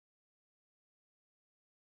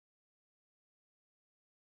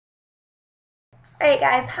Alright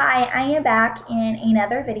guys, hi, I am back in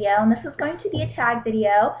another video, and this is going to be a tag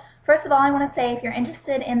video. First of all, I want to say if you're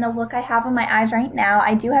interested in the look I have on my eyes right now,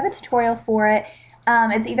 I do have a tutorial for it.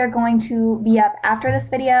 It's either going to be up after this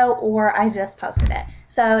video or I just posted it.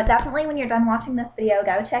 So definitely when you're done watching this video,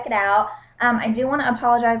 go check it out. I do want to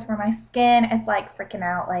apologize for my skin. It's like freaking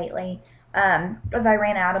out lately because I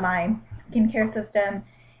ran out of my skincare system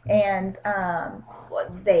and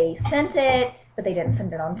they sent it, but they didn't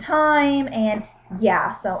send it on time, and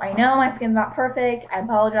yeah, so I know my skin's not perfect. I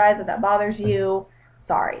apologize if that bothers you.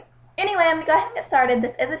 Sorry. Anyway, I'm going to go ahead and get started.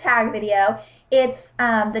 This is a tag video. It's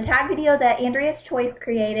the tag video that Andrea's Choice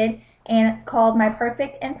created, and it's called My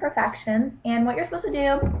Perfect Imperfections. And what you're supposed to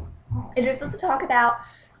do is you're supposed to talk about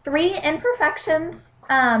 3 imperfections,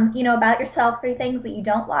 about yourself, 3 things that you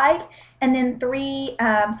don't like, and then 3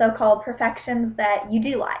 so-called perfections that you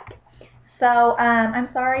do like. So, I'm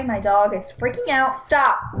sorry, my dog is freaking out.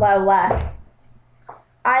 Stop, Lola.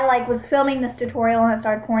 I was filming this tutorial and it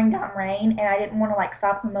started pouring down rain, and I didn't want to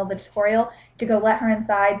stop in the middle of the tutorial to go let her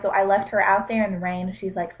inside, so I left her out there in the rain.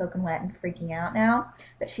 She's soaking wet and freaking out now,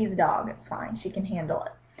 but she's a dog. It's fine. She can handle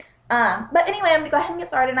it. But anyway, I'm going to go ahead and get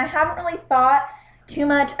started, and I haven't really thought too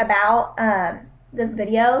much about this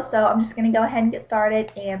video, so I'm just going to go ahead and get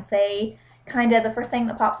started and say kind of the first thing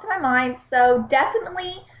that pops to my mind. So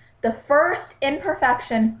definitely the first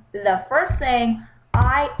imperfection, the first thing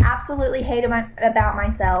I absolutely hate about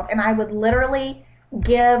myself, and I would literally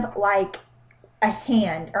give a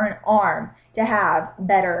hand or an arm to have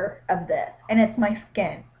better of this, and it's my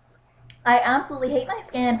skin. I absolutely hate my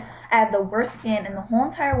skin. I have the worst skin in the whole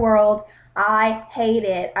entire world. I hate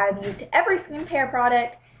it. I've used every skincare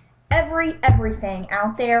product, everything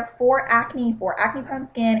out there for acne prone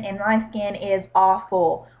skin, and my skin is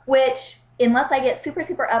awful, which unless I get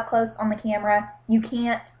super up close on the camera, you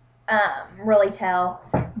can't really tell,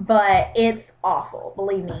 but it's awful,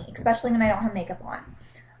 believe me, especially when I don't have makeup on.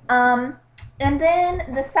 And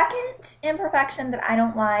then the second imperfection that I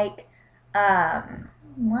don't like,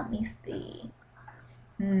 let me see.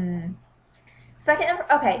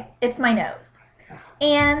 Okay, it's my nose.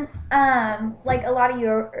 And a lot of you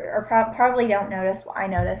are probably don't notice what I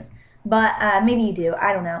notice, but maybe you do.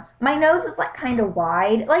 I don't know. My nose is kind of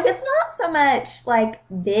wide. It's not so much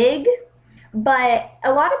big, but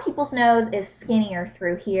a lot of people's nose is skinnier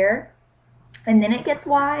through here, and then it gets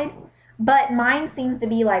wide. But mine seems to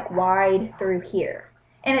be wide through here,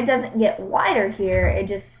 and it doesn't get wider here. It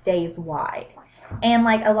just stays wide. And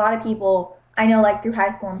a lot of people I know, through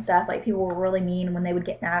high school and stuff, people were really mean when they would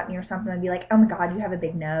get mad at me or something and be like, "Oh my God, you have a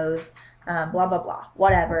big nose," blah blah blah,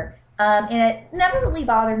 whatever. And it never really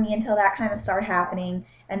bothered me until that kind of started happening,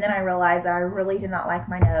 and then I realized that I really did not like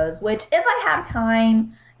my nose. Which, if I have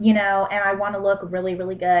time, and I want to look really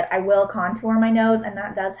good, I will contour my nose, and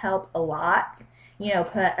that does help a lot.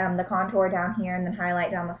 Put the contour down here and then highlight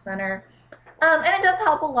down the center. And it does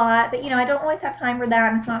help a lot, but I don't always have time for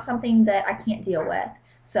that, and it's not something that I can't deal with.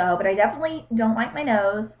 So, but I definitely don't like my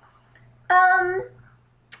nose.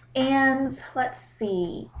 And let's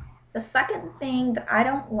see. The second thing that I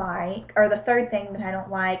don't like, or the third thing that I don't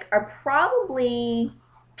like, are probably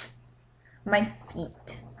my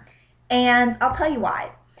feet. And I'll tell you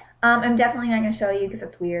why. I'm definitely not going to show you because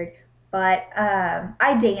it's weird, but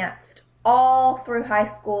I danced all through high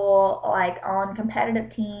school, on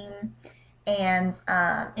competitive team, and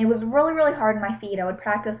it was really hard on my feet. I would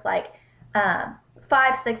practice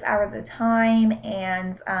 5-6 hours at a time,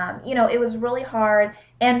 and it was really hard.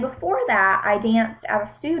 And before that, I danced at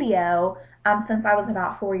a studio since I was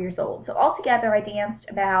about 4 years old. So altogether, I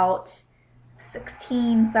danced about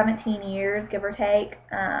 16-17 years, give or take,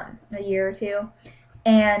 a year or two.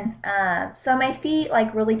 And so my feet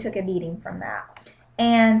really took a beating from that.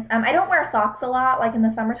 And I don't wear socks a lot. In the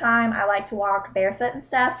summertime, I like to walk barefoot and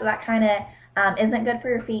stuff, so that kind of isn't good for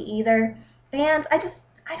your feet either. And I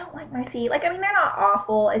don't like my feet. They're not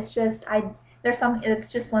awful. It's just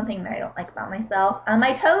it's just one thing that I don't like about myself.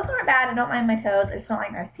 My toes aren't bad. I don't mind my toes. I just don't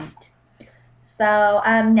like my feet. So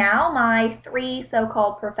now my 3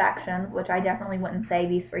 so-called perfections, which I definitely wouldn't say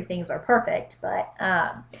these 3 things are perfect, but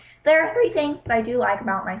there are 3 things that I do like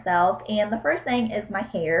about myself. And the first thing is my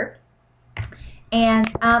hair. And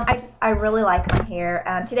I really like my hair.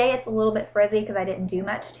 Today it's a little bit frizzy because I didn't do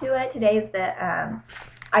much to it. Today's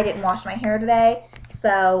I didn't wash my hair today,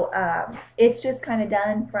 so it's just kind of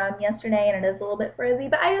done from yesterday, and it is a little bit frizzy,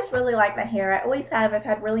 but I just really like my hair. I always have. I've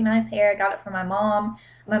had really nice hair. I got it from my mom.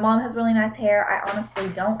 My mom has really nice hair. I honestly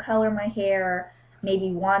don't color my hair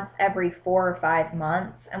maybe once every 4 or 5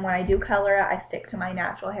 months, and when I do color it, I stick to my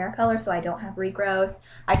natural hair color so I don't have regrowth.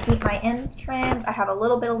 I keep my ends trimmed. I have a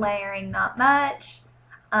little bit of layering, not much.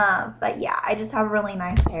 But yeah, I just have really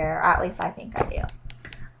nice hair, or at least I think I do.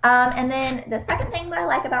 And then the second thing that I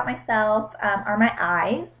like about myself are my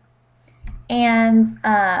eyes. And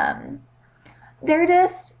they're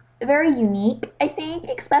just very unique, I think,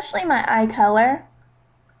 especially my eye color.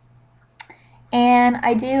 And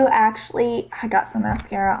I do actually, I got some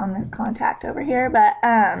mascara on this contact over here, but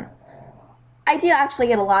I do actually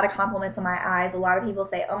get a lot of compliments on my eyes. A lot of people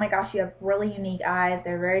say, oh my gosh, you have really unique eyes.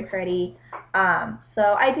 They're very pretty.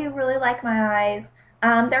 So I do really like my eyes.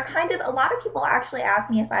 They're kind of, a lot of people actually ask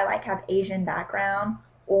me if I like have Asian background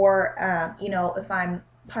or, you know, if I'm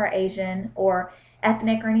part Asian or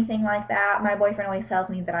ethnic or anything like that. My boyfriend always tells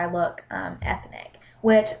me that I look ethnic,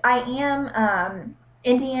 which I am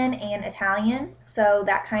Indian and Italian, so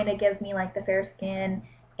that kind of gives me like the fair skin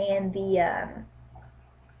and the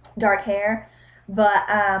dark hair. But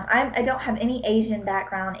I don't have any Asian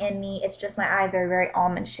background in me. It's just my eyes are very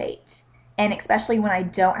almond shaped. And especially when I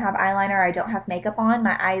don't have eyeliner, I don't have makeup on,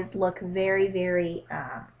 my eyes look very, very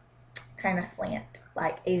kind of slant,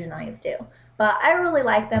 like Asian eyes do. But I really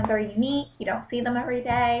like them. They're unique. You don't see them every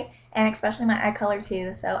day, and especially my eye color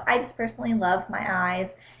too. So I just personally love my eyes.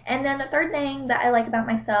 And then the third thing that I like about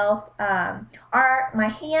myself are my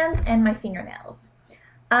hands and my fingernails.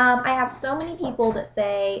 I have so many people that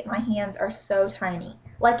say my hands are so tiny,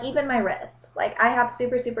 like even my wrist. Like I have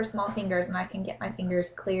super, super small fingers, and I can get my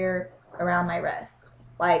fingers clear around my wrist.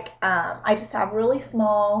 Like I just have really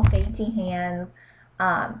small, dainty hands.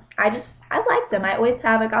 I like them. I always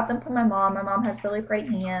have. I got them from my mom. My mom has really pretty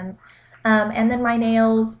hands. And then my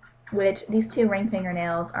nails, which these two ring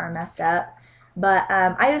fingernails are messed up. But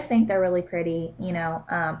I just think they're really pretty. You know,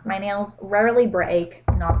 my nails rarely break,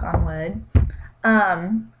 knock on wood.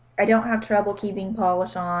 I don't have trouble keeping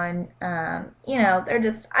polish on. You know, they're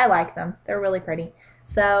just, I like them. They're really pretty.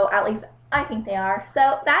 So at least I think they are.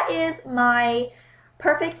 So that is my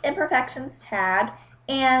Perfect Imperfections tag.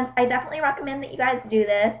 And I definitely recommend that you guys do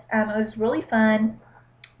this. It was really fun.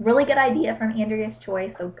 Really good idea from Andrea's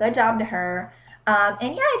Choice. So good job to her.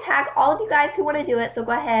 And yeah, I tag all of you guys who want to do it. So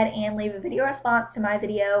go ahead and leave a video response to my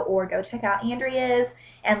video, or go check out Andrea's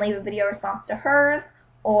and leave a video response to hers,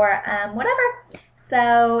 or whatever.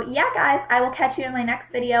 So yeah, guys, I will catch you in my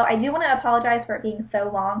next video. I do want to apologize for it being so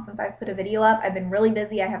long since I've put a video up. I've been really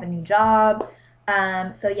busy. I have a new job.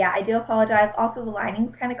 So yeah, I do apologize. Also, the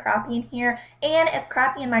lighting's kind of crappy in here, and it's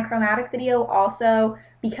crappy in my chromatic video also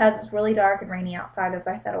because it's really dark and rainy outside, as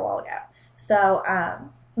I said a while ago. So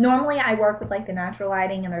normally I work with like the natural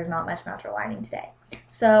lighting, and there's not much natural lighting today.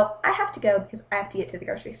 So I have to go because I have to get to the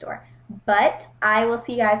grocery store. But I will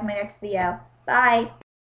see you guys in my next video. Bye!